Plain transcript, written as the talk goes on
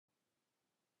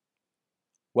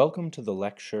Welcome to the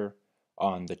lecture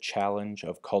on the challenge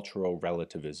of cultural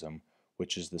relativism,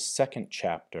 which is the second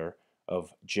chapter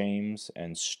of James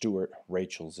and Stuart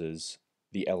Rachel's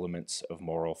The Elements of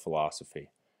Moral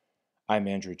Philosophy. I'm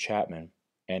Andrew Chapman,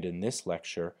 and in this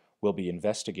lecture we'll be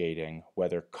investigating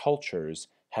whether cultures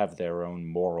have their own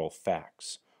moral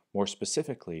facts. More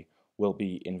specifically, we'll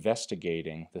be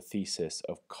investigating the thesis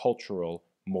of cultural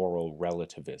moral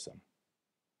relativism.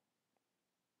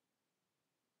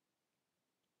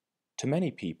 To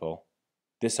many people,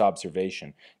 this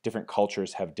observation, different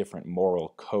cultures have different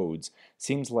moral codes,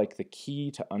 seems like the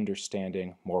key to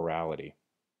understanding morality.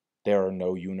 There are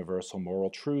no universal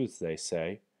moral truths, they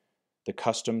say. The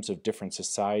customs of different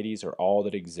societies are all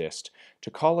that exist. To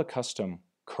call a custom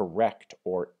correct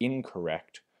or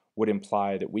incorrect would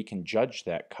imply that we can judge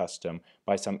that custom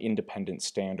by some independent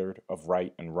standard of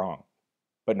right and wrong.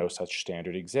 But no such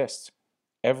standard exists.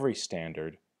 Every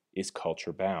standard is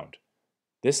culture-bound.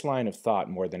 This line of thought,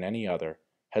 more than any other,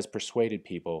 has persuaded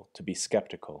people to be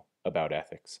skeptical about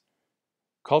ethics.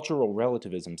 Cultural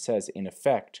relativism says, in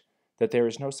effect, that there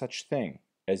is no such thing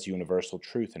as universal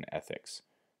truth in ethics.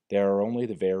 There are only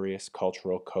the various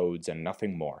cultural codes and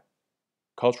nothing more.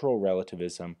 Cultural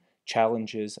relativism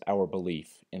challenges our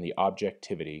belief in the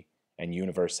objectivity and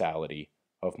universality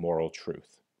of moral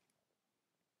truth.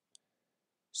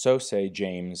 So say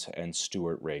James and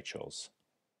Stuart Rachel's.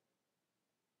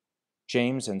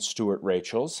 James and Stuart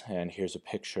Rachel's, and here's a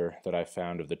picture that I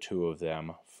found of the two of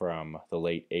them from the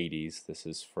late 80s. This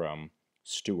is from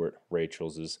Stuart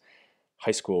Rachel's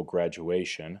high school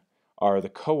graduation, are the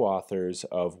co-authors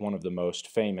of one of the most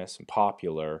famous and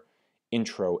popular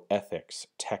intro ethics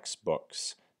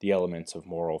textbooks, The Elements of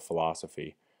Moral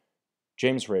Philosophy.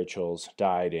 James Rachel's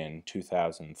died in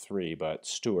 2003, but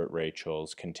Stuart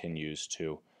Rachel's continues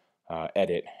to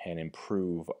edit and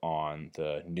improve on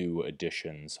the new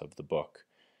editions of the book.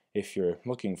 If you're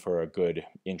looking for a good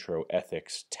intro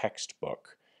ethics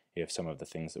textbook, if some of the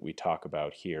things that we talk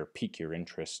about here pique your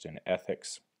interest in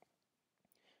ethics,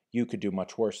 you could do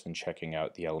much worse than checking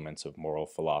out The Elements of Moral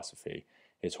Philosophy.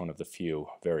 It's one of the few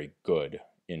very good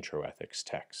intro ethics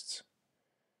texts.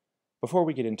 Before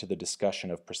we get into the discussion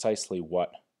of precisely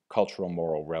what cultural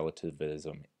moral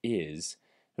relativism is,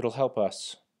 it'll help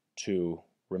us to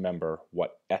remember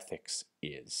what ethics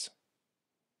is.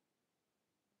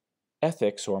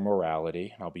 Ethics, or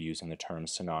morality, and I'll be using the term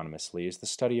synonymously, is the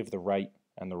study of the right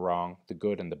and the wrong, the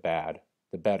good and the bad,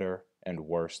 the better and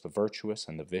worse, the virtuous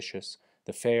and the vicious,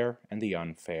 the fair and the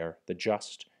unfair, the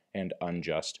just and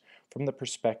unjust, from the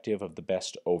perspective of the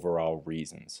best overall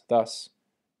reasons. Thus,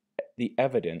 the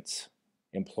evidence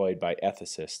employed by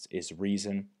ethicists is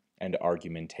reason and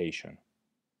argumentation.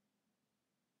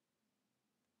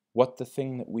 What the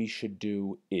thing that we should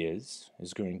do is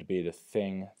going to be the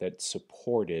thing that's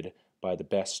supported by the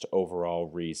best overall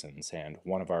reasons, and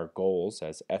one of our goals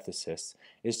as ethicists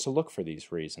is to look for these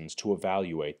reasons, to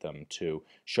evaluate them, to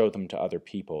show them to other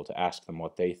people, to ask them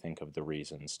what they think of the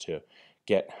reasons, to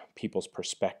get people's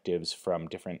perspectives from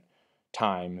different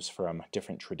times, from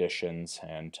different traditions,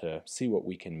 and to see what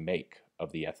we can make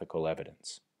of the ethical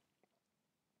evidence.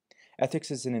 Ethics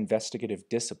is an investigative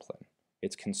discipline.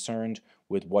 It's concerned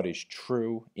with what is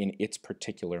true in its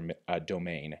particular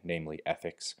domain, namely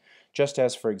ethics. Just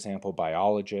as, for example,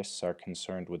 biologists are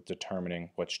concerned with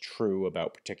determining what's true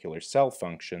about particular cell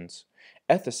functions,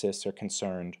 ethicists are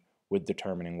concerned with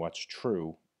determining what's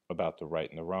true about the right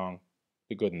and the wrong,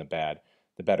 the good and the bad,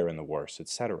 the better and the worse,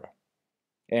 etc.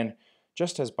 And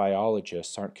just as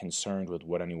biologists aren't concerned with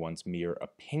what anyone's mere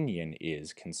opinion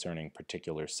is concerning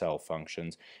particular cell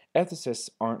functions, ethicists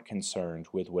aren't concerned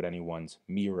with what anyone's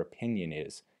mere opinion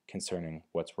is concerning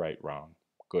what's right, wrong,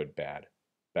 good, bad,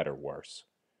 better, worse.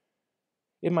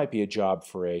 It might be a job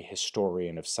for a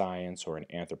historian of science or an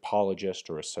anthropologist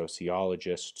or a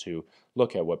sociologist to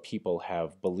look at what people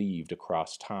have believed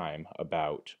across time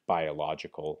about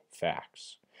biological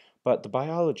facts. But the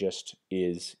biologist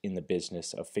is in the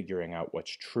business of figuring out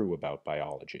what's true about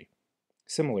biology.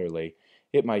 Similarly,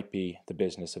 it might be the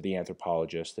business of the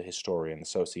anthropologist, the historian, the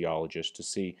sociologist to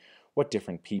see what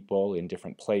different people in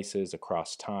different places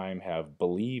across time have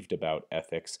believed about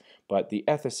ethics, but the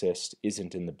ethicist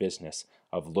isn't in the business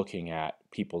of looking at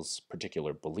people's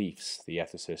particular beliefs. The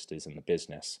ethicist is in the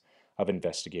business of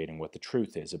investigating what the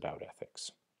truth is about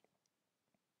ethics.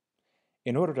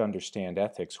 In order to understand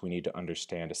ethics, we need to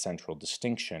understand a central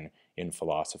distinction in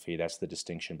philosophy. That's the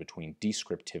distinction between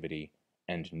descriptivity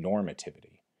and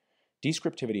normativity.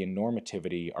 Descriptivity and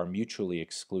normativity are mutually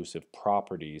exclusive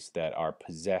properties that are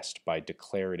possessed by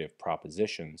declarative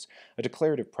propositions. A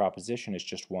declarative proposition is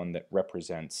just one that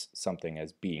represents something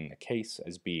as being the case,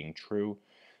 as being true.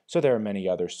 So there are many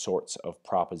other sorts of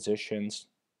propositions.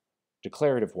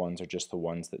 Declarative ones are just the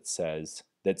ones that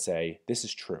say this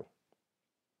is true.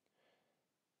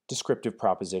 Descriptive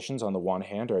propositions, on the one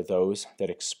hand, are those that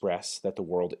express that the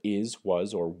world is,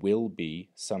 was, or will be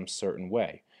some certain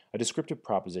way. A descriptive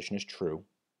proposition is true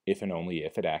if and only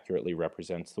if it accurately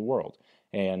represents the world,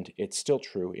 and it's still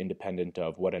true independent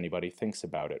of what anybody thinks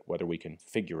about it, whether we can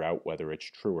figure out whether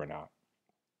it's true or not.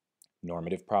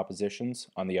 Normative propositions,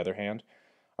 on the other hand,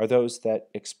 are those that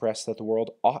express that the world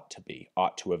ought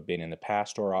to have been in the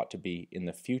past, or ought to be in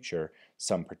the future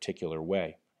some particular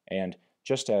way. And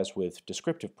just as with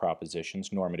descriptive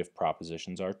propositions, normative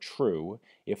propositions are true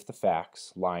if the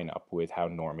facts line up with how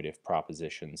normative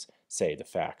propositions say the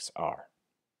facts are.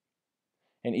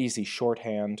 An easy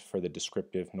shorthand for the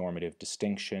descriptive-normative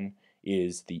distinction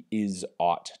is the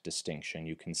is-ought distinction.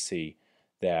 You can see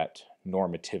that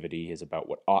normativity is about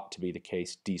what ought to be the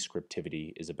case,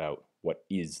 descriptivity is about what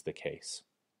is the case.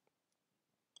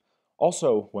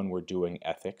 Also, when we're doing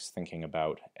ethics, thinking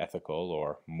about ethical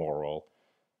or moral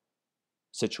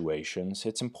situations,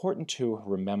 it's important to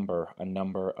remember a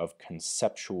number of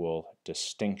conceptual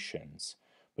distinctions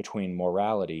between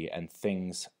morality and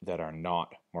things that are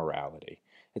not morality.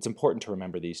 It's important to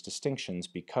remember these distinctions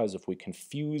because if we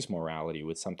confuse morality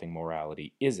with something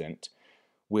morality isn't,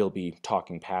 we'll be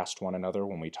talking past one another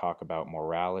when we talk about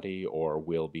morality, or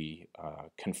we'll be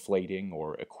conflating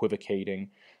or equivocating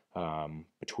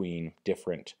between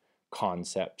different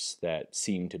concepts that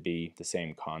seem to be the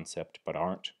same concept but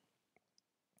aren't.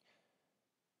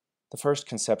 The first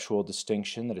conceptual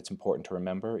distinction that it's important to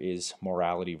remember is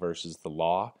morality versus the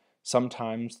law.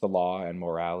 Sometimes the law and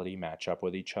morality match up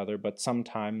with each other, but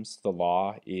sometimes the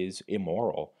law is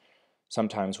immoral.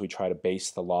 Sometimes we try to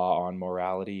base the law on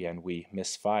morality and we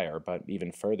misfire, but even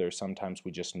further, sometimes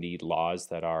we just need laws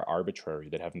that are arbitrary,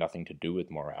 that have nothing to do with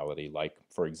morality, like,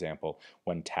 for example,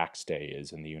 when tax day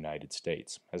is in the United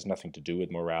States. It has nothing to do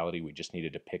with morality, we just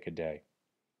needed to pick a day.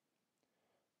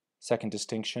 Second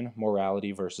distinction,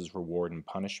 morality versus reward and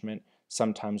punishment.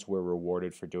 Sometimes we're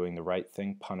rewarded for doing the right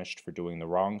thing, punished for doing the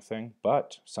wrong thing,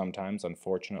 but sometimes,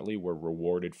 unfortunately, we're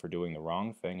rewarded for doing the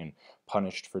wrong thing and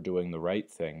punished for doing the right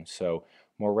thing. So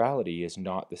morality is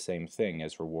not the same thing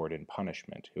as reward and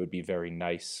punishment. It would be very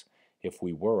nice if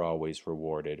we were always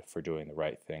rewarded for doing the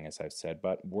right thing, as I've said,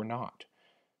 but we're not.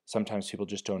 Sometimes people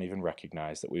just don't even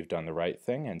recognize that we've done the right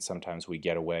thing, and sometimes we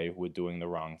get away with doing the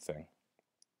wrong thing.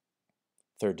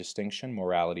 Third distinction,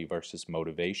 morality versus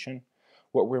motivation.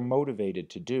 What we're motivated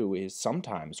to do is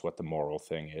sometimes what the moral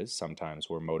thing is. Sometimes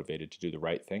we're motivated to do the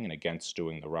right thing and against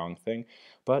doing the wrong thing.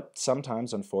 But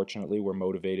sometimes, unfortunately, we're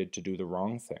motivated to do the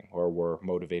wrong thing, or we're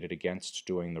motivated against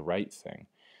doing the right thing.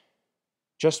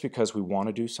 Just because we want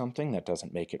to do something, that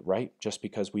doesn't make it right. Just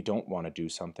because we don't want to do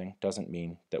something doesn't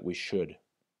mean that we should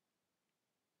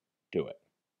do it.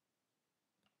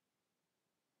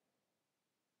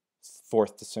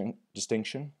 Fourth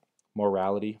distinction,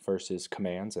 morality versus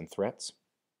commands and threats.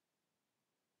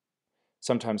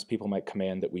 Sometimes people might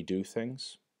command that we do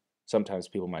things. Sometimes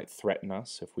people might threaten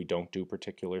us if we don't do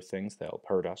particular things, they'll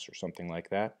hurt us or something like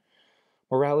that.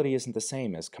 Morality isn't the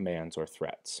same as commands or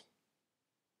threats.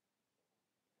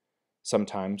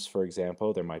 Sometimes, for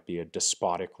example, there might be a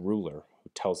despotic ruler who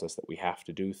tells us that we have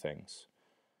to do things.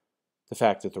 The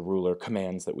fact that the ruler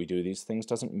commands that we do these things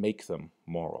doesn't make them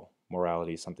moral.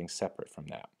 Morality is something separate from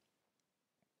that.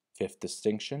 Fifth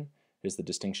distinction is the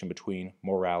distinction between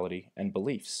morality and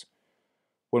beliefs.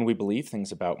 When we believe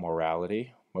things about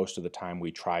morality, most of the time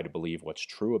we try to believe what's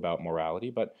true about morality,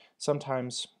 but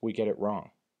sometimes we get it wrong.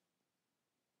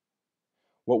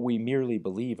 What we merely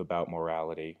believe about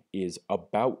morality is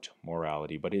about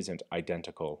morality, but isn't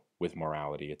identical with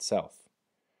morality itself.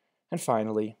 And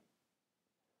finally,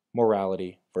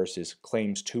 morality versus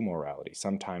claims to morality.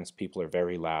 Sometimes people are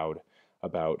very loud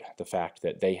about the fact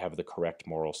that they have the correct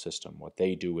moral system. What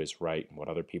they do is right and what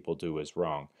other people do is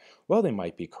wrong. Well, they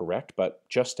might be correct, but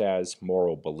just as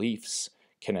moral beliefs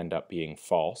can end up being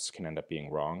false, can end up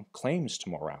being wrong, claims to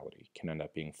morality can end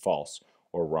up being false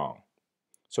or wrong.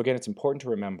 So again, it's important to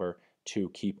remember to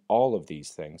keep all of these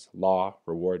things, law,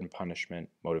 reward and punishment,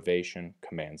 motivation,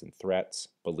 commands and threats,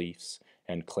 beliefs,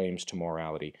 and claims to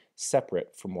morality,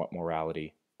 separate from what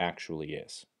morality actually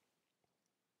is.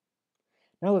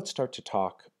 Now let's start to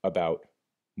talk about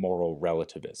moral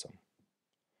relativism.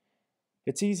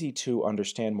 It's easy to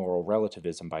understand moral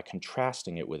relativism by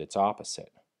contrasting it with its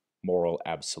opposite, moral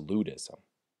absolutism.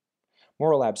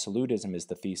 Moral absolutism is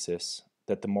the thesis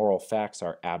that the moral facts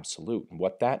are absolute. And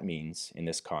what that means in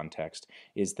this context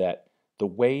is that the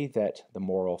way that the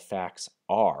moral facts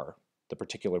are, the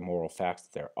particular moral facts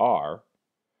that there are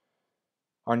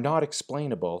are not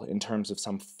explainable in terms of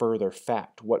some further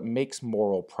fact. What makes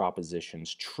moral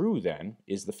propositions true, then,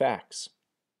 is the facts,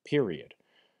 period.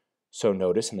 So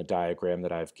notice in the diagram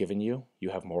that I've given you, you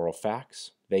have moral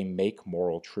facts. They make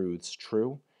moral truths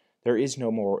true. There is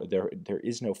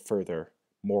no further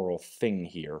moral thing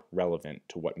here relevant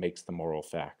to what makes the moral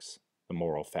facts the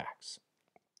moral facts.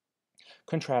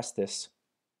 Contrast this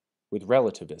with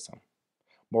relativism.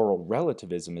 Moral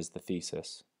relativism is the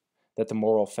thesis that the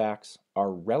moral facts are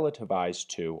relativized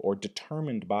to or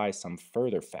determined by some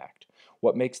further fact.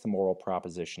 What makes the moral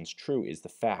propositions true is the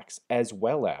facts, as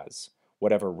well as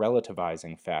whatever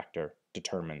relativizing factor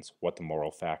determines what the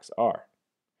moral facts are.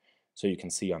 So you can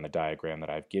see on the diagram that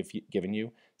I've given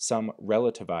you, some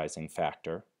relativizing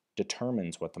factor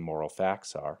determines what the moral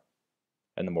facts are,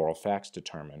 and the moral facts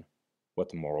determine what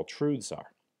the moral truths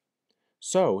are.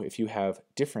 So if you have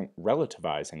different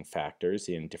relativizing factors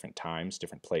in different times,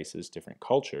 different places, different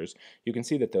cultures, you can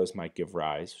see that those might give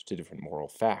rise to different moral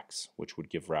facts, which would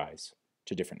give rise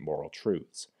to different moral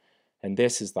truths. And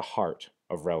this is the heart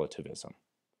of relativism.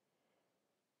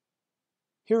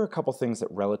 Here are a couple things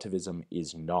that relativism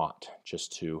is not,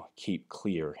 just to keep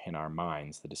clear in our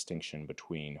minds the distinction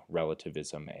between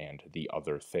relativism and the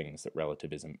other things that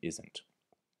relativism isn't.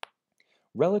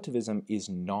 Relativism is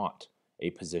not a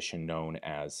position known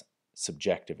as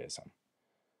subjectivism.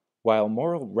 While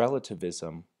moral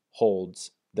relativism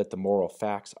holds that the moral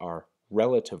facts are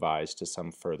relativized to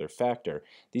some further factor,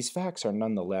 these facts are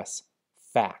nonetheless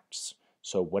facts.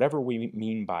 So whatever we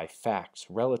mean by facts,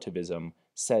 relativism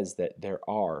says that there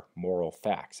are moral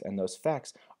facts, and those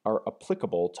facts are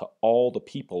applicable to all the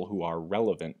people who are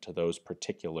relevant to those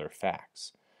particular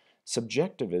facts.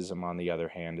 Subjectivism, on the other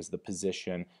hand, is the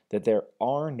position that there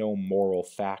are no moral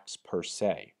facts per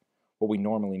se. What we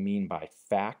normally mean by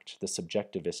fact, the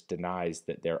subjectivist denies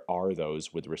that there are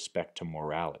those with respect to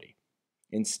morality.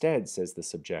 Instead, says the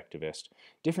subjectivist,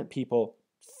 different people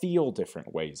feel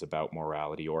different ways about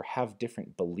morality or have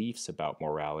different beliefs about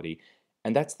morality,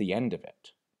 and that's the end of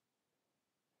it.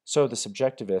 So the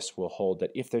subjectivist will hold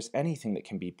that if there's anything that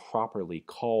can be properly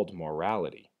called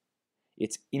morality,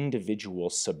 it's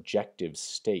individual subjective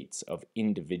states of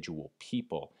individual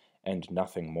people and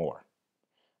nothing more.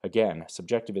 Again,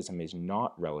 subjectivism is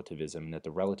not relativism, that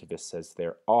the relativist says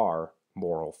there are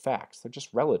moral facts. They're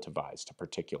just relativized to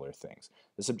particular things.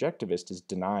 The subjectivist is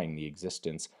denying the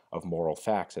existence of moral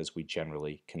facts as we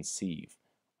generally conceive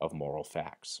of moral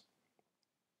facts.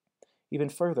 Even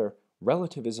further,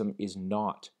 relativism is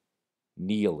not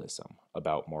nihilism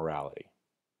about morality.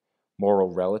 Moral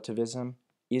relativism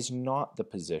is not the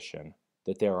position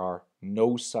that there are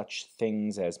no such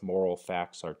things as moral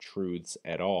facts or truths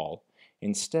at all.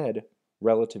 Instead,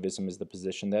 relativism is the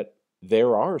position that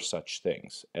there are such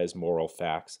things as moral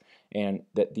facts and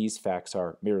that these facts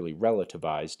are merely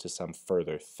relativized to some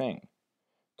further thing.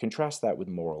 Contrast that with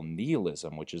moral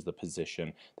nihilism, which is the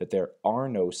position that there are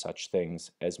no such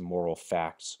things as moral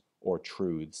facts or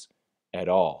truths at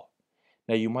all.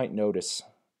 Now you might notice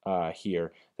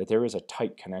here that there is a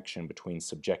tight connection between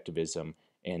subjectivism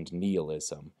and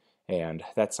nihilism, and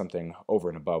that's something over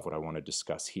and above what I want to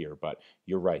discuss here, but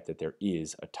you're right that there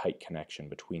is a tight connection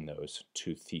between those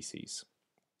two theses.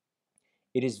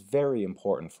 It is very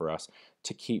important for us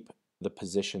to keep the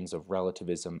positions of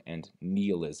relativism and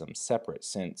nihilism separate,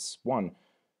 since, one,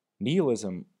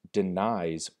 nihilism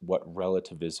denies what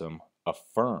relativism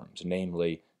affirms,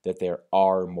 namely that there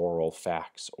are moral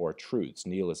facts or truths.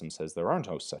 Nihilism says there are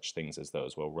no such things as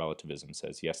those, while relativism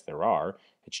says yes, there are.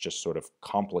 It's just sort of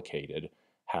complicated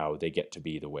how they get to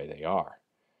be the way they are.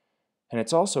 And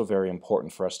it's also very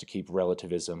important for us to keep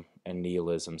relativism and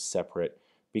nihilism separate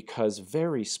because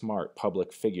very smart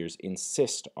public figures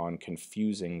insist on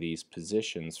confusing these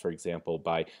positions, for example,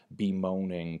 by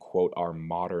bemoaning, quote, our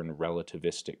modern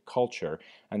relativistic culture,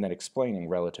 and then explaining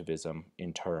relativism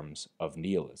in terms of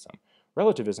nihilism.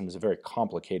 Relativism is a very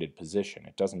complicated position.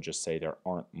 It doesn't just say there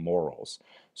aren't morals.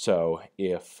 So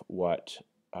if what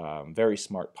very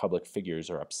smart public figures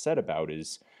are upset about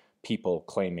is people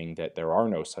claiming that there are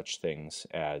no such things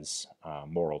as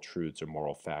moral truths or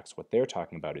moral facts, what they're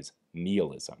talking about is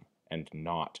nihilism and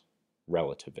not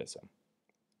relativism.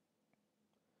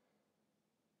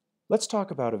 Let's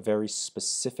talk about a very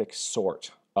specific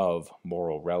sort of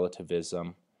moral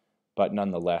relativism, but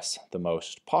nonetheless the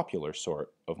most popular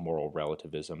sort of moral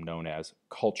relativism, known as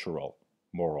cultural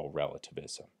moral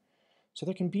relativism. So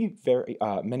there can be very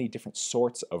many different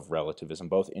sorts of relativism,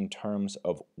 both in terms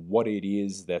of what it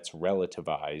is that's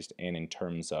relativized and in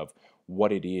terms of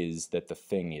what it is that the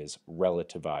thing is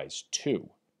relativized to.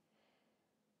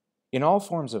 In all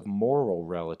forms of moral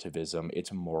relativism,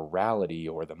 it's morality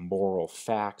or the moral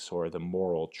facts or the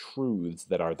moral truths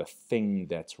that are the thing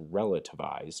that's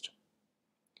relativized.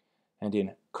 And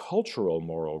in cultural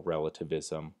moral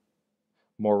relativism,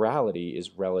 morality is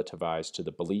relativized to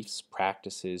the beliefs,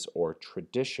 practices, or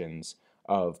traditions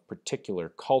of particular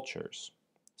cultures,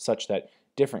 such that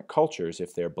different cultures,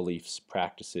 if their beliefs,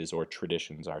 practices, or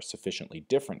traditions are sufficiently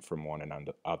different from one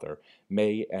another,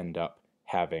 may end up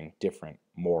having different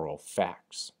moral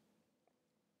facts.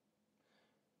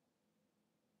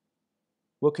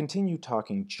 We'll continue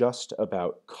talking just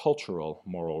about cultural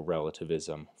moral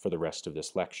relativism for the rest of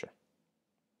this lecture.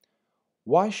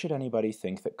 Why should anybody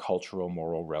think that cultural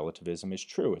moral relativism is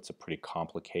true? It's a pretty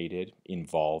complicated,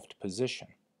 involved position.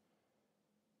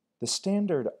 The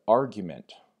standard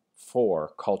argument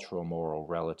for cultural moral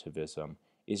relativism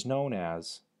is known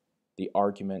as the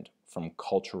argument from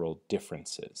cultural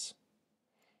differences.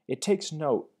 It takes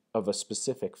note of a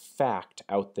specific fact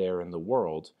out there in the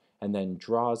world and then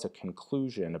draws a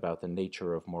conclusion about the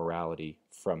nature of morality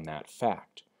from that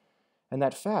fact. And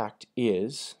that fact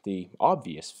is the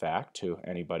obvious fact to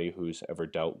anybody who's ever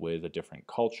dealt with a different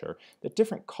culture, that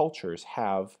different cultures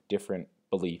have different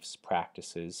beliefs,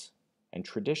 practices, and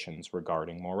traditions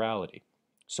regarding morality.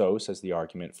 So, says the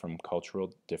argument from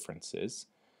cultural differences,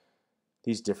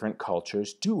 these different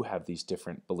cultures do have these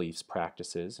different beliefs,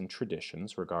 practices, and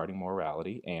traditions regarding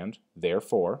morality, and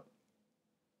therefore,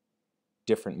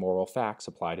 different moral facts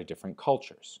apply to different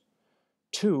cultures.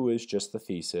 2 is just the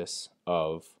thesis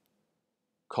of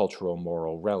cultural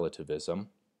moral relativism,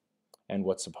 and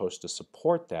what's supposed to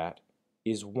support that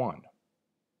is 1.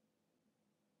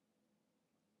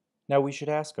 Now we should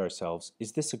ask ourselves,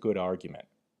 is this a good argument?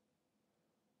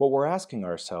 What we're asking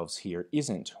ourselves here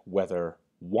isn't whether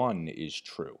 1 is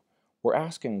true. We're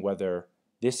asking whether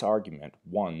this argument,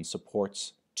 1,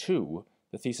 supports 2,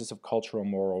 the thesis of cultural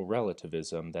moral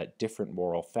relativism, that different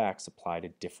moral facts apply to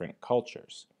different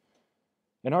cultures.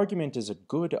 An argument is a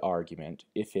good argument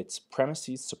if its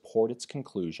premises support its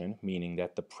conclusion, meaning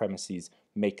that the premises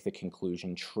make the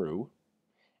conclusion true,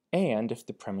 and if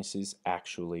the premises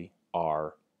actually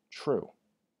are true.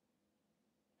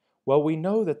 Well, we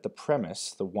know that the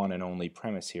premise, the one and only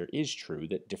premise here, is true,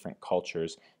 that different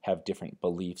cultures have different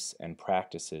beliefs and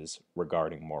practices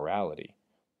regarding morality.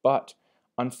 But,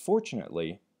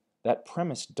 unfortunately, that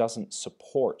premise doesn't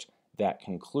support that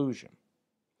conclusion.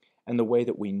 And the way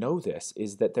that we know this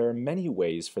is that there are many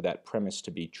ways for that premise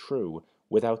to be true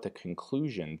without the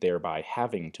conclusion thereby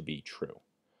having to be true.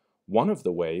 One of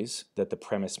the ways that the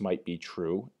premise might be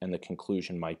true and the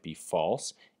conclusion might be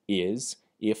false is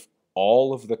if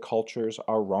all of the cultures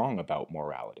are wrong about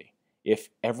morality. If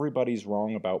everybody's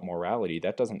wrong about morality,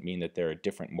 that doesn't mean that there are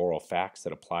different moral facts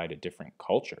that apply to different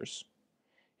cultures.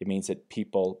 It means that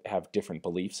people have different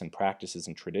beliefs and practices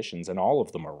and traditions, and all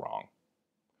of them are wrong.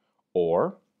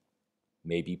 Or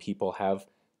maybe people have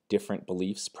different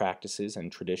beliefs, practices, and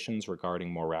traditions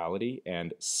regarding morality,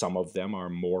 and some of them are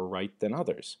more right than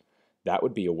others. That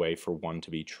would be a way for 1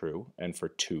 to be true and for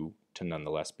 2 to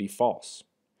nonetheless be false.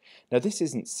 Now, this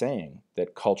isn't saying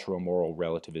that cultural moral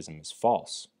relativism is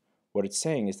false. What it's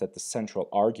saying is that the central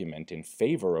argument in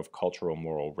favor of cultural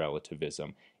moral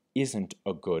relativism isn't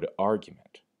a good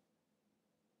argument.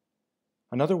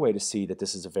 Another way to see that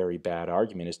this is a very bad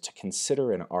argument is to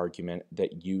consider an argument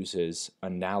that uses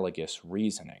analogous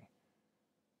reasoning.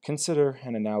 Consider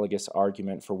an analogous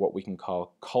argument for what we can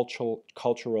call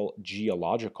cultural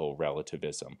geological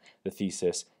relativism, the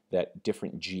thesis that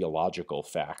different geological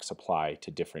facts apply to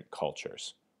different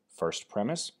cultures. First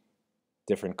premise,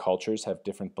 different cultures have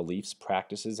different beliefs,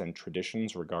 practices, and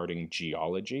traditions regarding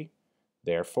geology.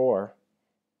 Therefore,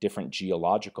 different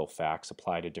geological facts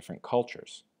apply to different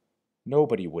cultures.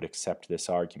 Nobody would accept this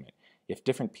argument. If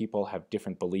different people have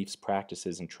different beliefs,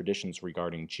 practices, and traditions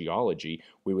regarding geology,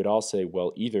 we would all say,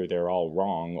 well, either they're all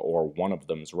wrong or one of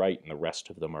them's right and the rest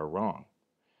of them are wrong.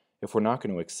 If we're not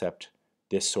going to accept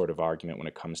this sort of argument when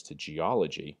it comes to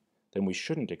geology, then we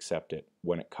shouldn't accept it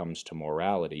when it comes to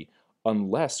morality,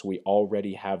 unless we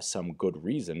already have some good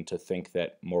reason to think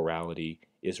that morality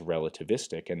is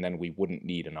relativistic, and then we wouldn't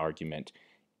need an argument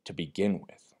to begin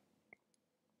with.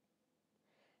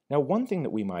 Now, one thing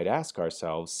that we might ask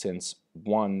ourselves, since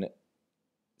 1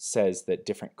 says that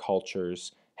different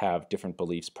cultures have different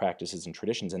beliefs, practices, and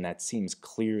traditions, and that seems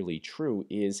clearly true,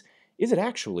 is it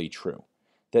actually true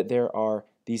that there are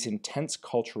these intense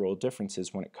cultural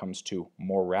differences when it comes to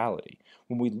morality?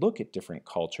 When we look at different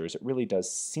cultures, it really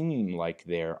does seem like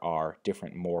there are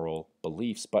different moral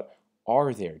beliefs, but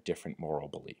are there different moral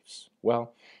beliefs?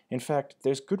 Well, in fact,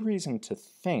 there's good reason to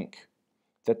think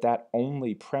that that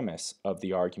only premise of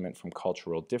the argument from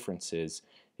cultural differences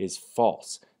is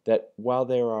false, that while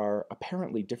there are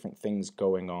apparently different things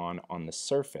going on the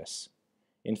surface,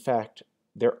 in fact,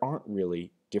 there aren't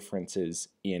really differences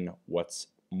in what's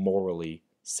morally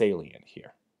salient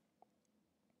here.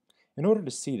 In order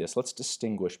to see this, let's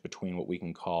distinguish between what we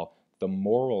can call the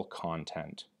moral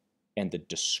content and the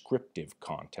descriptive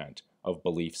content of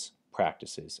beliefs,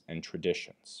 practices, and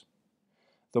traditions.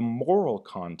 The moral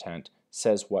content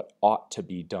says what ought to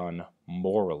be done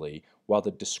morally, while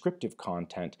the descriptive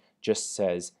content just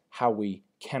says how we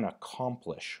can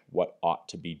accomplish what ought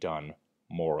to be done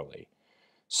morally.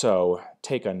 So,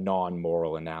 take a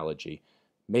non-moral analogy.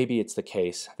 Maybe it's the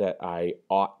case that I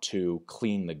ought to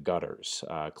clean the gutters,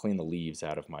 clean the leaves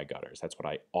out of my gutters. That's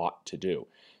what I ought to do.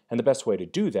 And the best way to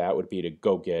do that would be to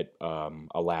go get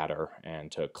a ladder and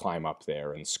to climb up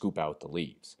there and scoop out the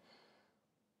leaves.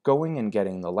 Going and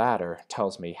getting the ladder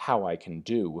tells me how I can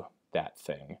do that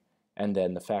thing, and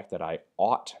then the fact that I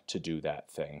ought to do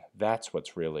that thing, that's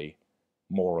what's really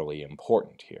morally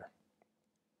important here.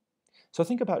 So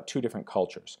think about two different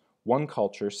cultures. One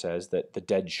culture says that the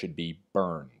dead should be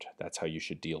burned. That's how you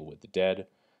should deal with the dead.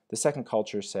 The second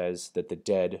culture says that the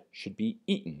dead should be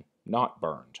eaten, not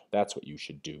burned. That's what you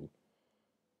should do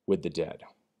with the dead.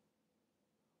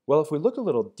 Well, if we look a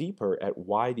little deeper at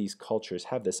why these cultures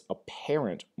have this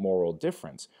apparent moral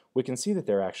difference, we can see that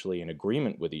they're actually in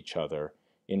agreement with each other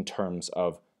in terms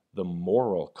of the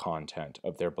moral content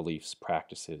of their beliefs,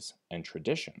 practices, and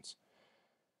traditions.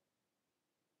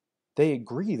 They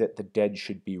agree that the dead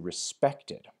should be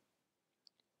respected.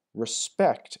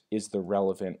 Respect is the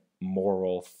relevant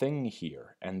moral thing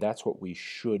here, and that's what we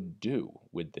should do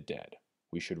with the dead.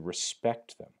 We should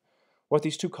respect them. What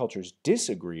these two cultures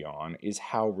disagree on is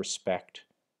how respect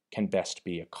can best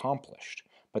be accomplished.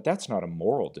 But that's not a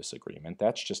moral disagreement.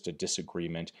 That's just a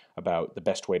disagreement about the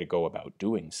best way to go about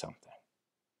doing something.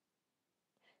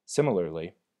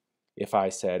 Similarly, if I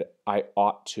said, I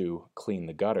ought to clean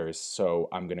the gutters, so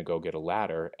I'm going to go get a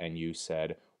ladder, and you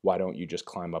said, why don't you just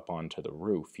climb up onto the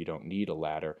roof? You don't need a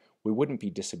ladder. We wouldn't be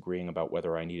disagreeing about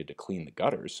whether I needed to clean the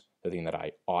gutters, the thing that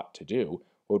I ought to do.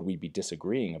 What we'd be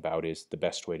disagreeing about is the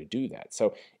best way to do that.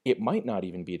 So it might not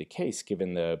even be the case,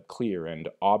 given the clear and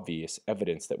obvious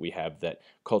evidence that we have that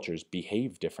cultures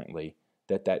behave differently,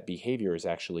 that that behavior is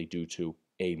actually due to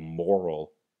a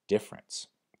moral difference.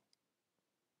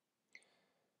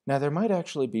 Now, there might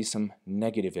actually be some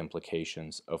negative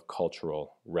implications of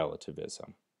cultural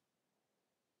relativism.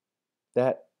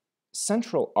 That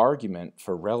central argument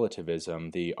for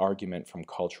relativism, the argument from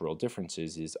cultural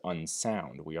differences, is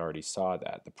unsound. We already saw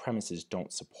that. The premises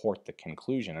don't support the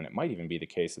conclusion, and it might even be the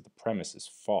case that the premise is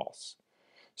false.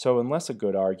 So unless a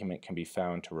good argument can be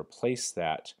found to replace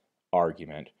that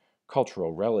argument,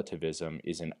 cultural relativism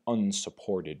is an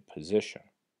unsupported position.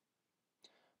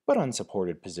 But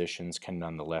unsupported positions can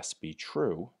nonetheless be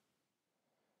true.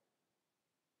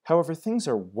 However, things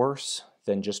are worse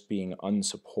than just being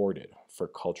unsupported for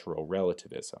cultural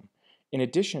relativism. In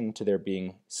addition to there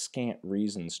being scant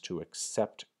reasons to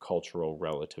accept cultural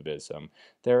relativism,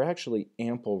 there are actually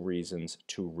ample reasons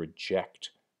to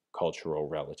reject cultural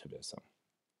relativism.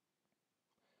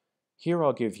 Here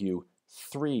I'll give you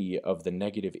 3 of the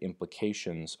negative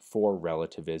implications for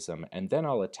relativism, and then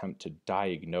I'll attempt to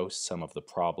diagnose some of the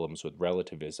problems with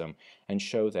relativism and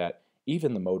show that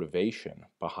even the motivation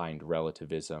behind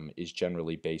relativism is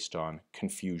generally based on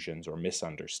confusions or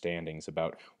misunderstandings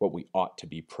about what we ought to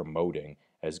be promoting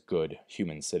as good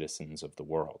human citizens of the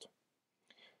world.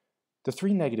 The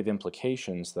 3 negative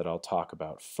implications that I'll talk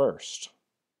about first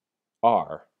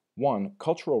are: 1.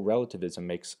 Cultural relativism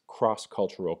makes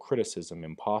cross-cultural criticism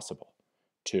impossible.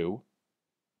 2.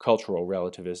 Cultural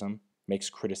relativism makes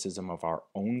criticism of our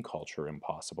own culture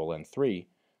impossible. And 3.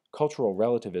 Cultural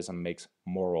relativism makes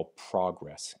moral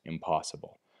progress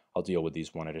impossible. I'll deal with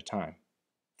these one at a time.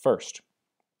 First,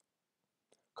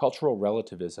 cultural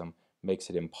relativism makes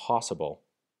it impossible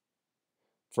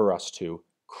for us to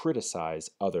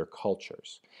criticize other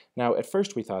cultures. Now, at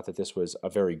first we thought that this was a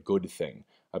very good thing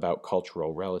about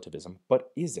cultural relativism,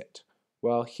 but is it?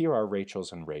 Well, here are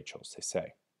Rachels and Rachels, they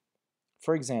say.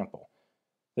 For example,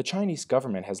 the Chinese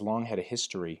government has long had a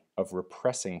history of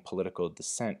repressing political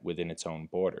dissent within its own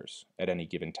borders. At any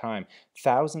given time,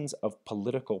 thousands of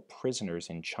political prisoners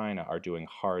in China are doing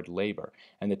hard labor,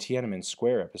 and the Tiananmen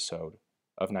Square episode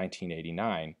of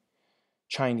 1989,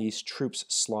 Chinese troops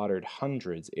slaughtered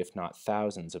hundreds, if not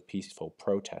thousands, of peaceful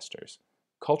protesters.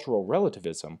 Cultural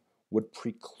relativism would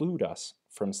preclude us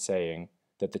from saying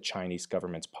that the Chinese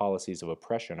government's policies of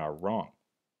oppression are wrong.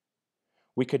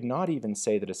 We could not even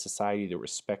say that a society that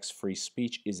respects free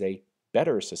speech is a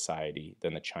better society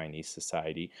than the Chinese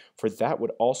society, for that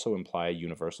would also imply a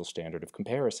universal standard of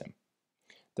comparison.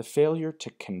 The failure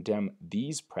to condemn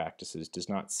these practices does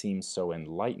not seem so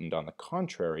enlightened. On the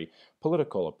contrary,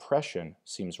 political oppression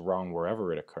seems wrong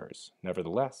wherever it occurs.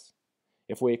 Nevertheless,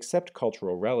 if we accept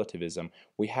cultural relativism,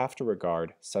 we have to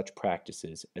regard such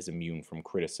practices as immune from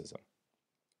criticism.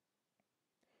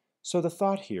 So the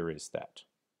thought here is that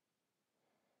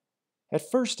at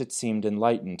first it seemed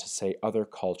enlightened to say other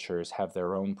cultures have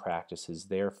their own practices,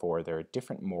 therefore there are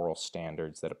different moral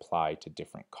standards that apply to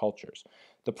different cultures.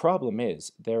 The problem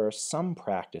is there are some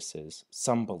practices,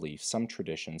 some beliefs, some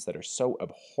traditions that are so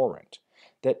abhorrent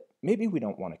that maybe we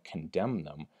don't want to condemn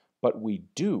them, but we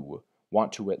do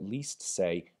want to at least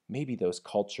say maybe those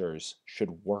cultures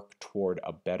should work toward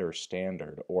a better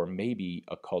standard, or maybe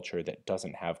a culture that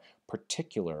doesn't have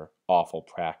particular awful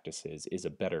practices is a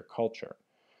better culture.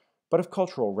 But if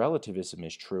cultural relativism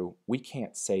is true, we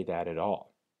can't say that at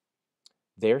all.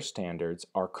 Their standards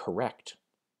are correct.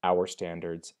 Our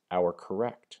standards are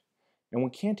correct. And we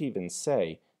can't even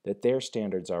say that their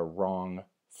standards are wrong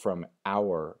from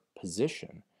our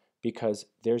position, because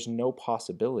there's no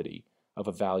possibility of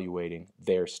evaluating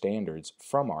their standards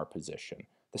from our position.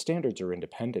 The standards are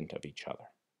independent of each other.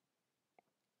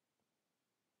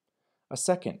 A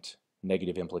second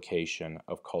negative implication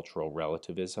of cultural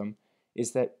relativism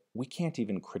is that we can't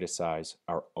even criticize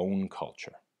our own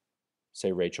culture.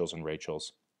 Say Rachels and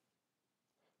Rachels.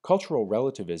 Cultural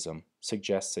relativism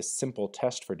suggests a simple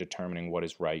test for determining what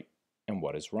is right and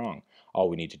what is wrong. All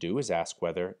we need to do is ask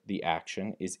whether the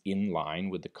action is in line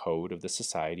with the code of the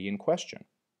society in question.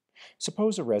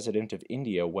 Suppose a resident of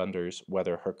India wonders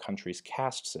whether her country's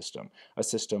caste system, a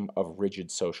system of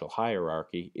rigid social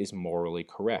hierarchy, is morally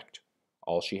correct.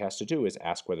 All she has to do is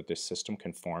ask whether this system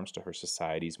conforms to her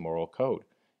society's moral code.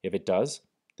 If it does,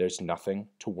 there's nothing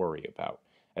to worry about,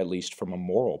 at least from a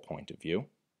moral point of view.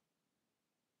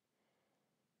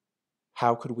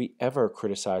 How could we ever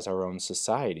criticize our own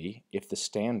society if the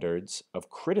standards of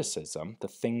criticism, the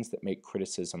things that make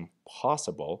criticism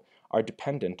possible, are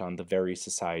dependent on the very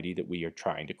society that we are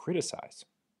trying to criticize?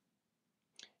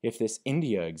 If this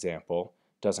India example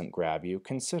doesn't grab you,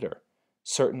 consider.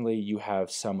 Certainly you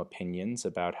have some opinions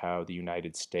about how the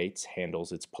United States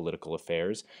handles its political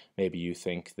affairs. Maybe you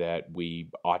think that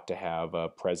we ought to have a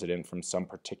president from some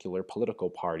particular political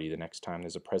party the next time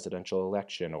there's a presidential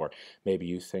election, or maybe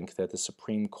you think that the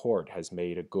Supreme Court has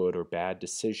made a good or bad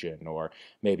decision, or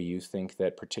maybe you think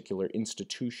that particular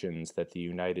institutions that the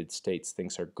United States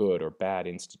thinks are good or bad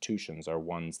institutions are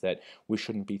ones that we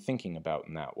shouldn't be thinking about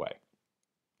in that way.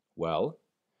 Well,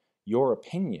 your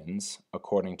opinions,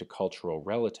 according to cultural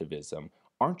relativism,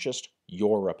 aren't just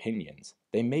your opinions.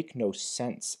 They make no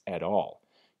sense at all.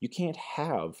 You can't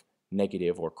have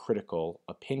negative or critical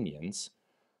opinions,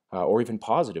 or even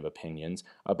positive opinions,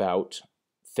 about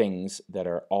things that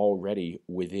are already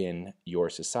within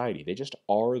your society. They just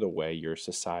are the way your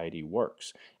society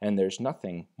works. And there's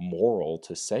nothing moral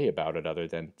to say about it other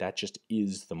than that just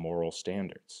is the moral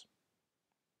standards.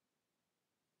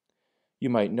 You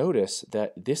might notice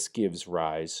that this gives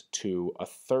rise to a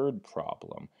third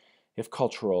problem. If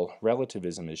cultural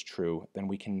relativism is true, then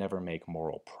we can never make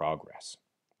moral progress.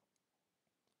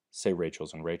 Say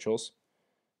Rachels and Rachels.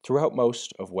 Throughout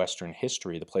most of Western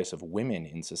history, the place of women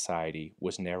in society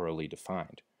was narrowly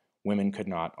defined. Women could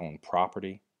not own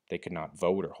property, they could not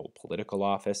vote or hold political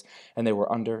office, and they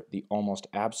were under the almost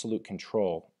absolute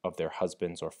control of their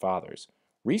husbands or fathers.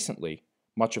 Recently,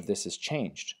 much of this has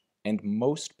changed, and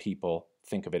most people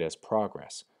think of it as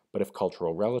progress. But if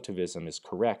cultural relativism is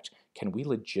correct, can we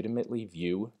legitimately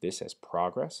view this as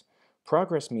progress?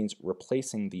 Progress means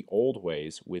replacing the old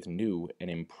ways with new and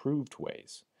improved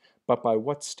ways. But by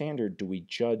what standard do we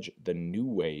judge the new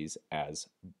ways as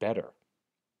better?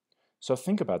 So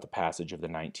think about the passage of the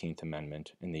 19th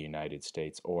Amendment in the United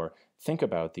States, or think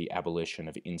about the abolition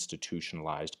of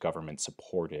institutionalized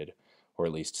government-supported, or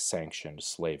at least sanctioned,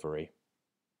 slavery.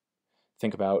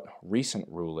 Think about recent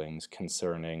rulings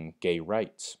concerning gay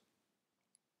rights.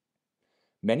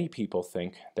 Many people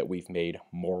think that we've made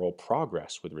moral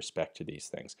progress with respect to these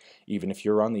things. Even if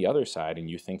you're on the other side and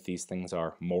you think these things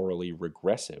are morally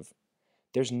regressive,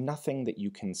 there's nothing that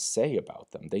you can say about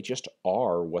them. They just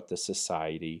are what the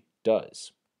society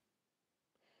does.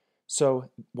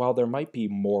 So while there might be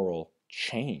moral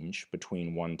change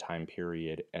between one time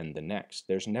period and the next,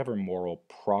 there's never moral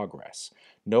progress.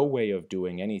 No way of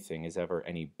doing anything is ever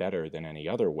any better than any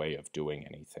other way of doing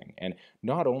anything. And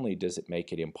not only does it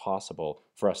make it impossible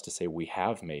for us to say we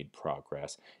have made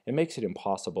progress, it makes it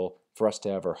impossible for us to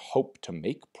ever hope to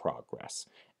make progress.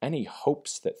 any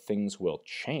hopes that things will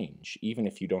change, even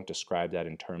if you don't describe that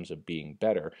in terms of being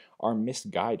better, are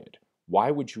misguided.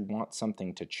 Why would you want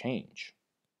something to change?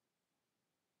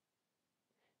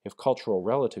 If cultural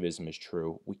relativism is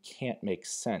true, we can't make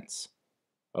sense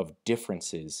of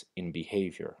differences in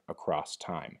behavior across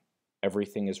time.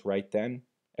 Everything is right then,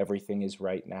 everything is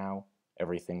right now,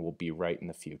 everything will be right in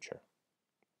the future.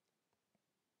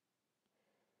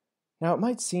 Now, it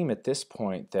might seem at this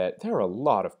point that there are a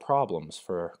lot of problems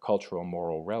for cultural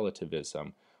moral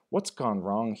relativism. What's gone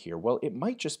wrong here? Well, it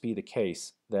might just be the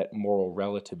case that moral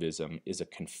relativism is a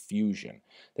confusion,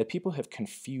 that people have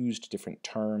confused different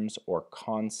terms or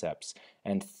concepts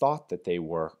and thought that they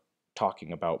were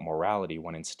talking about morality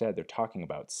when instead they're talking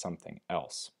about something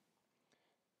else.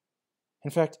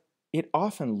 In fact, it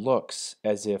often looks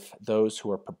as if those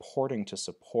who are purporting to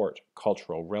support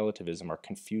cultural relativism are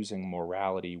confusing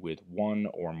morality with one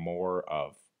or more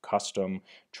of custom,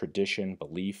 tradition,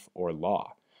 belief, or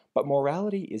law. But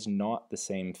morality is not the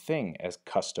same thing as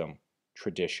custom,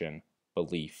 tradition,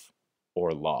 belief,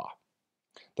 or law.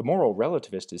 The moral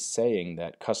relativist is saying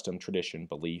that custom, tradition,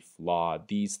 belief, law,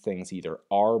 these things either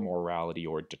are morality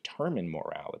or determine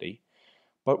morality.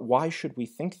 But why should we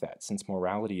think that, since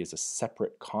morality is a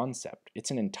separate concept?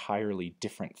 It's an entirely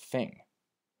different thing.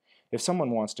 If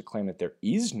someone wants to claim that there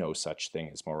is no such thing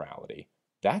as morality,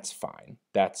 that's fine.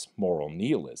 That's moral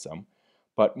nihilism.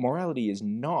 But morality is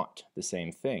not the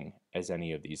same thing as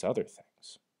any of these other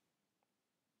things.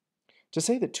 To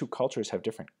say that two cultures have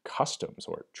different customs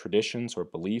or traditions or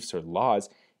beliefs or laws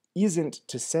isn't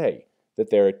to say that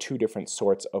there are two different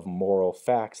sorts of moral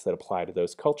facts that apply to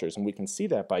those cultures. And we can see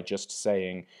that by just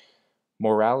saying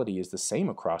morality is the same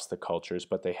across the cultures,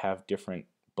 but they have different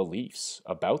beliefs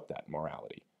about that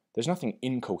morality. There's nothing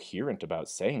incoherent about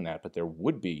saying that, but there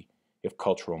would be if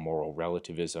cultural moral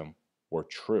relativism were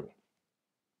true.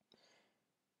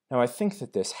 Now, I think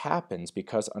that this happens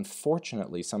because,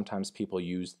 unfortunately, sometimes people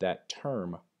use that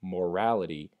term,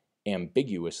 morality,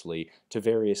 ambiguously to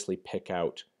variously pick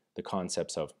out the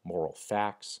concepts of moral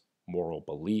facts, moral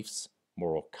beliefs,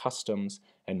 moral customs,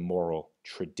 and moral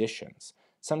traditions.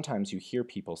 Sometimes you hear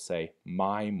people say,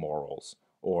 my morals,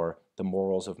 or the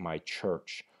morals of my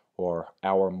church, or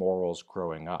our morals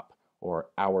growing up, or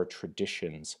our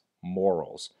traditions'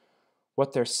 morals.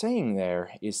 What they're saying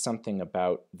there is something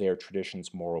about their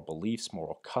tradition's moral beliefs,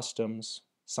 moral customs,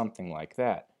 something like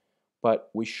that. But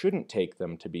we shouldn't take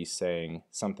them to be saying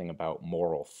something about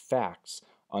moral facts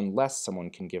unless someone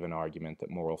can give an argument that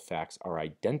moral facts are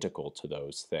identical to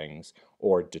those things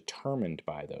or determined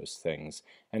by those things.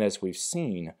 And as we've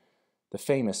seen, the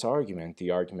famous argument,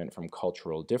 the argument from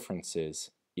cultural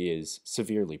differences, is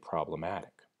severely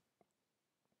problematic.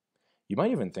 You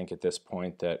might even think at this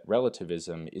point that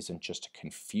relativism isn't just a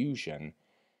confusion,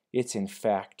 it's in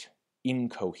fact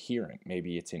incoherent.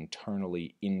 Maybe it's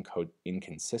internally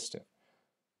inconsistent.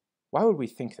 Why would we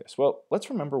think this? Well, let's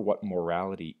remember what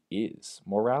morality is.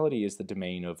 Morality is the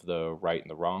domain of the right and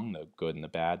the wrong, the good and the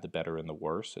bad, the better and the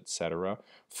worse, etc.,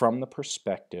 from the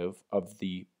perspective of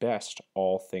the best,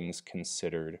 all things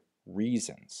considered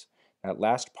reasons. That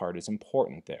last part is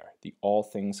important there, the all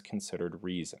things considered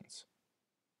reasons.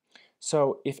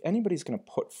 So if anybody's going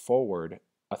to put forward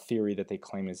a theory that they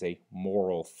claim is a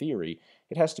moral theory,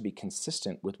 it has to be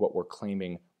consistent with what we're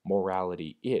claiming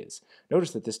morality is.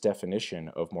 Notice that this definition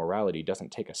of morality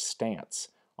doesn't take a stance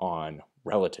on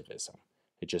relativism.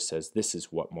 It just says this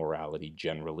is what morality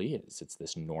generally is. It's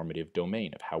this normative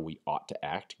domain of how we ought to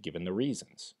act given the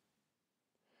reasons.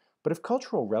 But if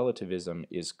cultural relativism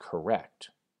is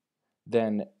correct,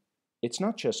 then it's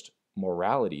not just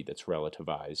morality that's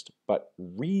relativized, but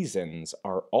reasons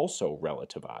are also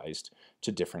relativized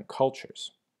to different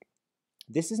cultures.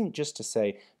 This isn't just to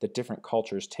say that different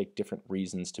cultures take different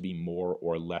reasons to be more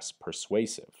or less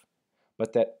persuasive,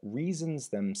 but that reasons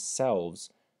themselves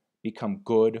become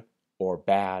good or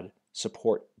bad,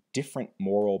 support different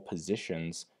moral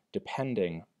positions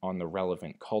depending on the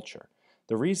relevant culture.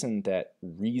 The reason that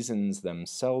reasons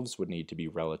themselves would need to be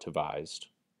relativized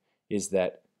is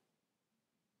that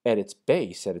at its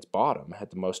base, at its bottom, at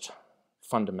the most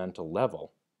fundamental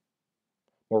level,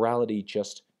 morality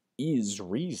just is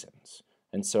reasons.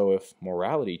 And so if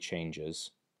morality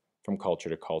changes from culture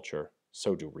to culture,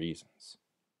 so do reasons.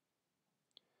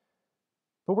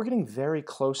 But we're getting very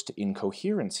close to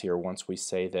incoherence here once we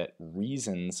say that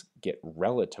reasons get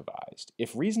relativized.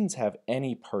 If reasons have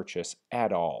any purchase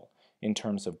at all in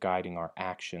terms of guiding our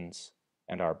actions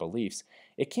and our beliefs,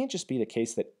 it can't just be the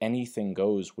case that anything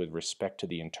goes with respect to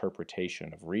the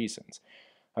interpretation of reasons.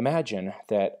 Imagine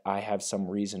that I have some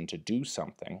reason to do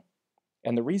something,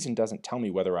 And the reason doesn't tell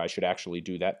me whether I should actually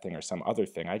do that thing or some other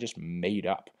thing. I just made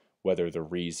up whether the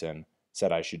reason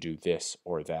said I should do this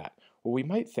or that. Well, we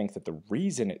might think that the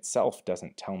reason itself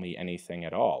doesn't tell me anything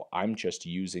at all. I'm just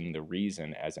using the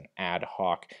reason as an ad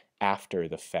hoc, after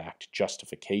the fact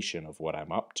justification of what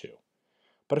I'm up to.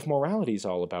 But if morality is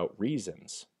all about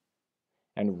reasons,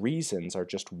 and reasons are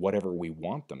just whatever we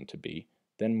want them to be,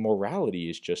 then morality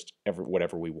is just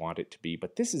whatever we want it to be.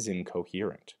 But this is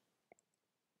incoherent.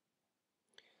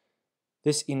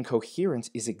 This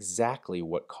incoherence is exactly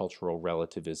what cultural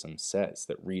relativism says,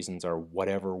 that reasons are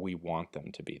whatever we want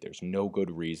them to be. There's no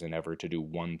good reason ever to do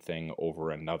one thing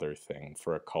over another thing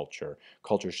for a culture.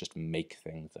 Cultures just make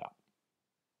things up.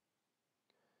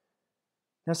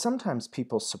 Now, sometimes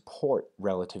people support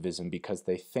relativism because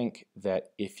they think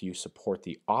that if you support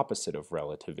the opposite of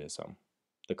relativism,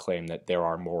 the claim that there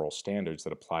are moral standards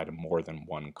that apply to more than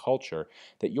one culture,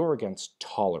 that you're against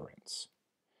tolerance.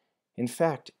 In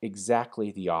fact,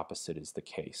 exactly the opposite is the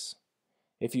case.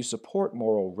 If you support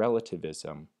moral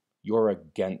relativism, you're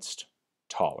against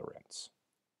tolerance.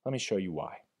 Let me show you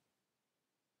why.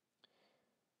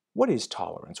 What is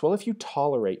tolerance? Well, if you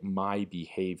tolerate my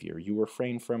behavior, you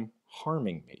refrain from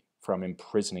harming me, from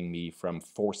imprisoning me, from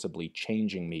forcibly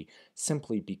changing me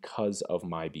simply because of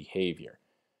my behavior.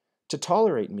 To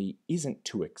tolerate me isn't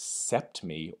to accept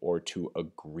me or to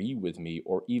agree with me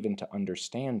or even to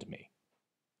understand me.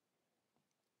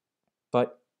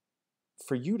 But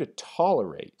for you to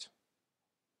tolerate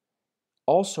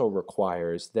also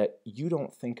requires that you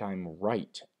don't think I'm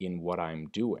right in what I'm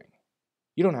doing.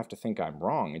 You don't have to think I'm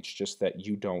wrong, it's just that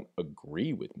you don't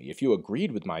agree with me. If you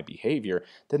agreed with my behavior,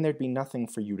 then there'd be nothing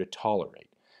for you to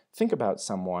tolerate. Think about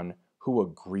someone who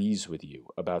agrees with you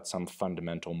about some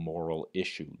fundamental moral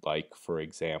issue, like, for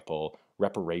example,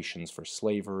 reparations for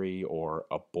slavery, or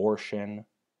abortion,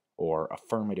 or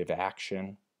affirmative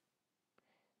action.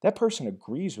 That person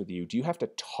agrees with you. Do you have to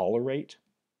tolerate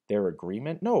their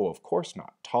agreement? No, of course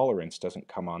not. Tolerance doesn't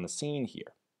come on the scene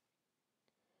here.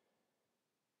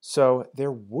 So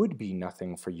there would be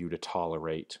nothing for you to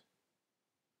tolerate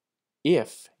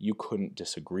if you couldn't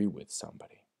disagree with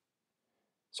somebody.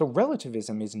 So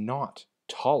relativism is not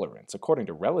tolerance. According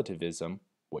to relativism,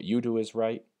 what you do is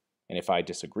right, and if I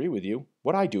disagree with you,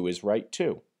 what I do is right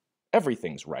too.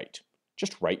 Everything's right,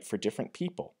 just right for different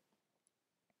people.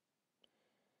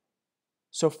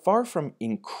 So far from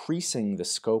increasing the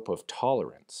scope of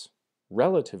tolerance,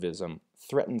 relativism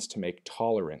threatens to make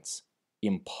tolerance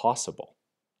impossible.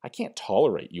 I can't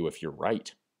tolerate you if you're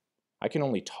right. I can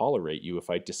only tolerate you if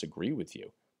I disagree with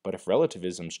you. But if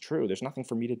relativism's true, there's nothing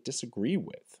for me to disagree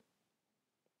with.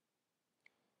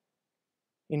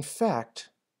 In fact,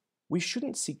 we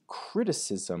shouldn't see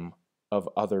criticism of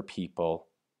other people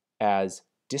as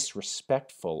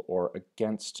disrespectful or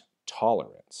against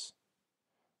tolerance.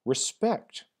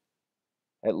 Respect,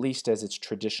 at least as it's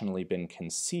traditionally been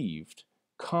conceived,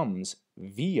 comes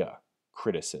via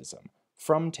criticism,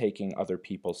 from taking other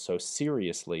people so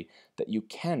seriously that you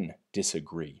can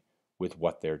disagree with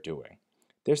what they're doing.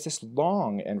 There's this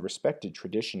long and respected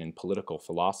tradition in political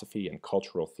philosophy and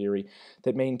cultural theory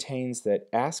that maintains that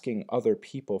asking other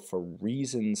people for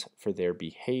reasons for their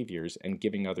behaviors and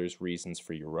giving others reasons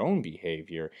for your own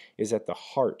behavior is at the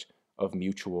heart of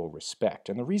mutual respect.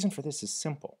 And the reason for this is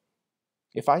simple.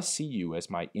 If I see you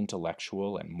as my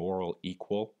intellectual and moral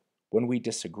equal, when we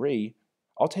disagree,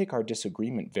 I'll take our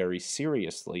disagreement very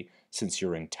seriously since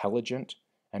you're intelligent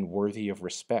and worthy of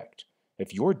respect.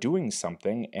 If you're doing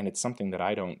something and it's something that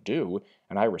I don't do,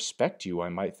 and I respect you, I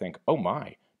might think, oh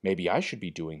my, maybe I should be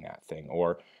doing that thing,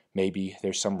 or maybe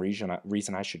there's some reason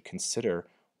I should consider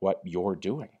what you're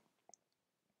doing.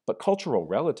 But cultural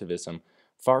relativism,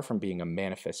 far from being a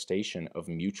manifestation of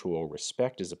mutual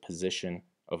respect, is a position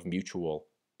of mutual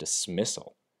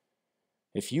dismissal.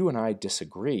 If you and I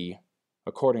disagree,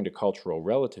 according to cultural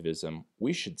relativism,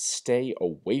 we should stay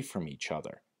away from each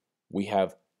other. We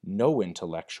have no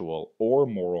intellectual or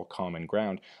moral common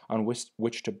ground on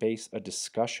which to base a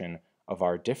discussion of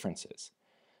our differences.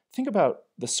 Think about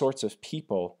the sorts of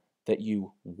people that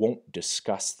you won't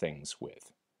discuss things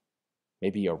with.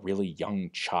 Maybe a really young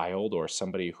child or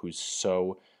somebody who's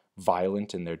so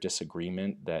violent in their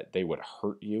disagreement that they would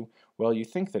hurt you. Well, you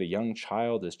think that a young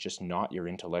child is just not your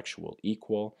intellectual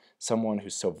equal. Someone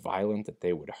who's so violent that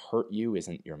they would hurt you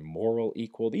isn't your moral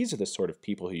equal. These are the sort of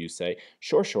people who you say,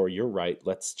 sure, you're right,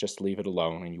 let's just leave it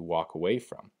alone, and you walk away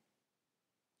from.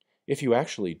 If you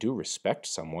actually do respect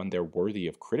someone, they're worthy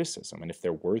of criticism. And if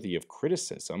they're worthy of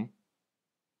criticism,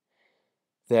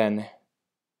 then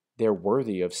they're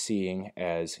worthy of seeing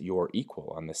as your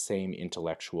equal on the same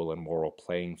intellectual and moral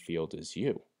playing field as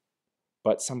you.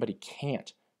 But somebody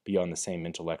can't be on the same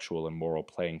intellectual and moral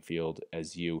playing field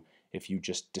as you if you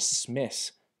just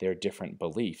dismiss their different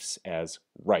beliefs as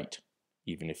right,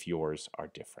 even if yours are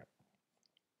different.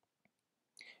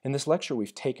 In this lecture,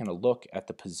 we've taken a look at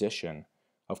the position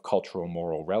of cultural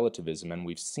moral relativism, and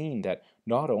we've seen that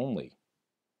not only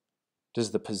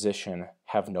does the position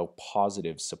have no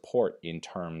positive support in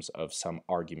terms of some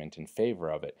argument in favor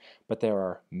of it, but there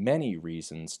are many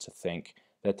reasons to think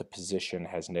that the position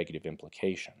has negative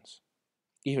implications.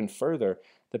 Even further,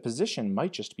 the position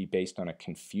might just be based on a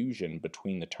confusion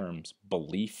between the terms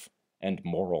belief and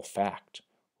moral fact,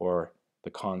 or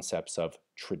the concepts of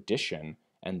tradition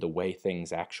and the way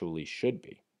things actually should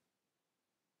be.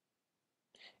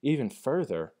 Even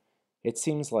further, it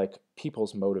seems like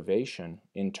people's motivation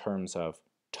in terms of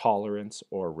tolerance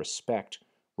or respect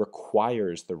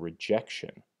requires the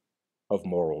rejection of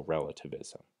moral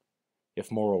relativism.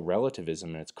 If moral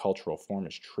relativism in its cultural form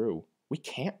is true, we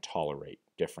can't tolerate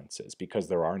differences because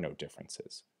there are no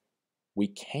differences. We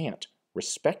can't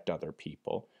respect other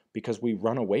people because we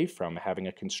run away from having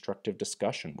a constructive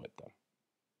discussion with them.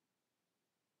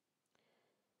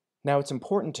 Now, it's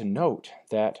important to note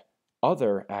that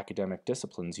other academic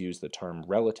disciplines use the term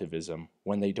relativism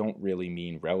when they don't really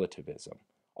mean relativism.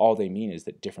 All they mean is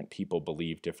that different people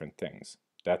believe different things.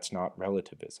 That's not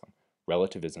relativism.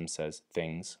 Relativism says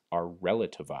things are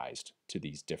relativized to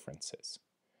these differences.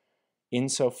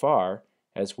 Insofar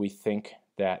as we think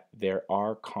that there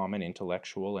are common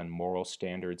intellectual and moral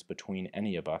standards between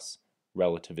any of us,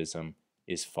 relativism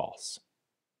is false.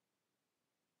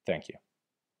 Thank you.